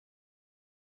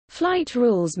Flight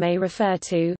rules may refer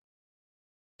to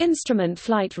instrument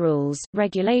flight rules,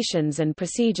 regulations and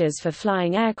procedures for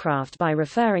flying aircraft by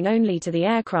referring only to the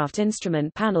aircraft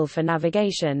instrument panel for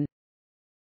navigation.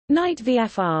 Night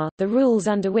VFR, the rules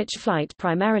under which flight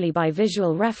primarily by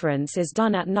visual reference is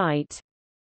done at night.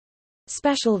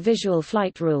 Special visual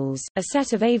flight rules, a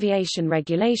set of aviation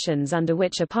regulations under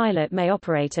which a pilot may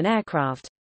operate an aircraft.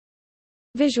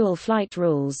 Visual flight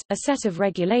rules, a set of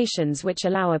regulations which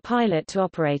allow a pilot to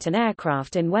operate an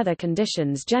aircraft in weather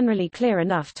conditions generally clear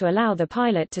enough to allow the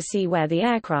pilot to see where the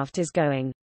aircraft is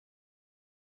going.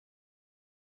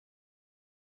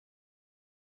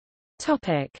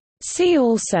 Topic. See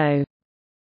also: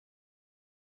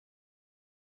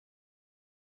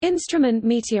 Instrument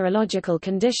meteorological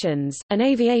conditions, an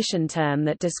aviation term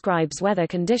that describes weather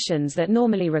conditions that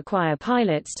normally require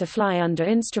pilots to fly under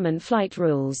instrument flight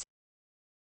rules.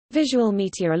 Visual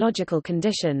meteorological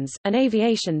conditions, an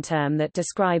aviation term that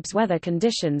describes weather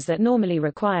conditions that normally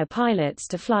require pilots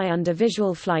to fly under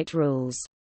visual flight rules.